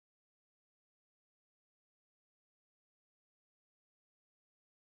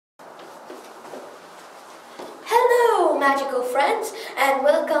magical friends, and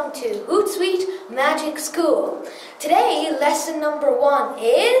welcome to Hootsuite Magic School. Today, lesson number 1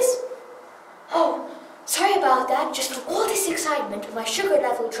 is... Oh, sorry about that. Just from all this excitement, my sugar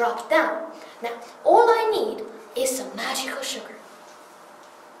level dropped down. Now, all I need is some magical sugar.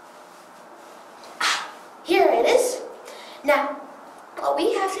 Here it is. Now, what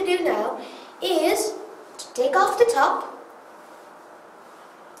we have to do now is to take off the top,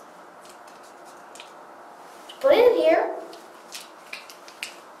 put it in here,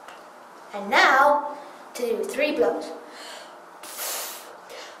 and now to do 3 blows.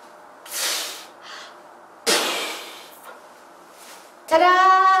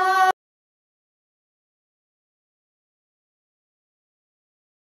 Ta-da!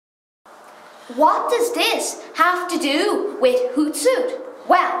 What does this have to do with Hootsuite?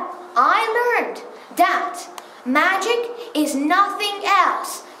 Well, I learned that magic is nothing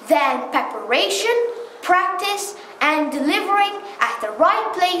else than preparation, practice, and delivering at the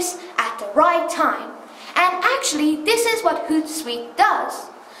right place at the right time. And actually, this is what Hootsuite does.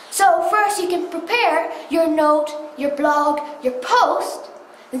 So first you can prepare your note, your blog, your post,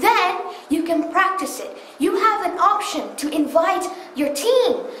 then you can practice it. You have an option to invite your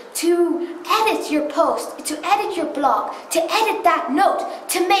team to edit your post, to edit your blog, to edit that note,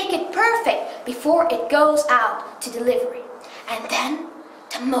 to make it perfect before it goes out to delivery. And then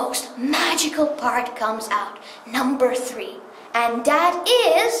the most magical part comes out, number 3. And that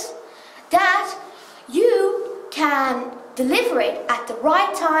is that you can deliver it at the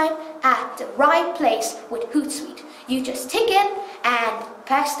right time, at the right place with Hootsuite. You just tick in and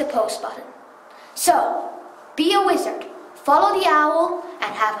press the post button. So, be a wizard, follow the owl,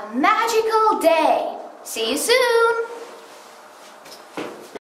 and have a magical day. See you soon!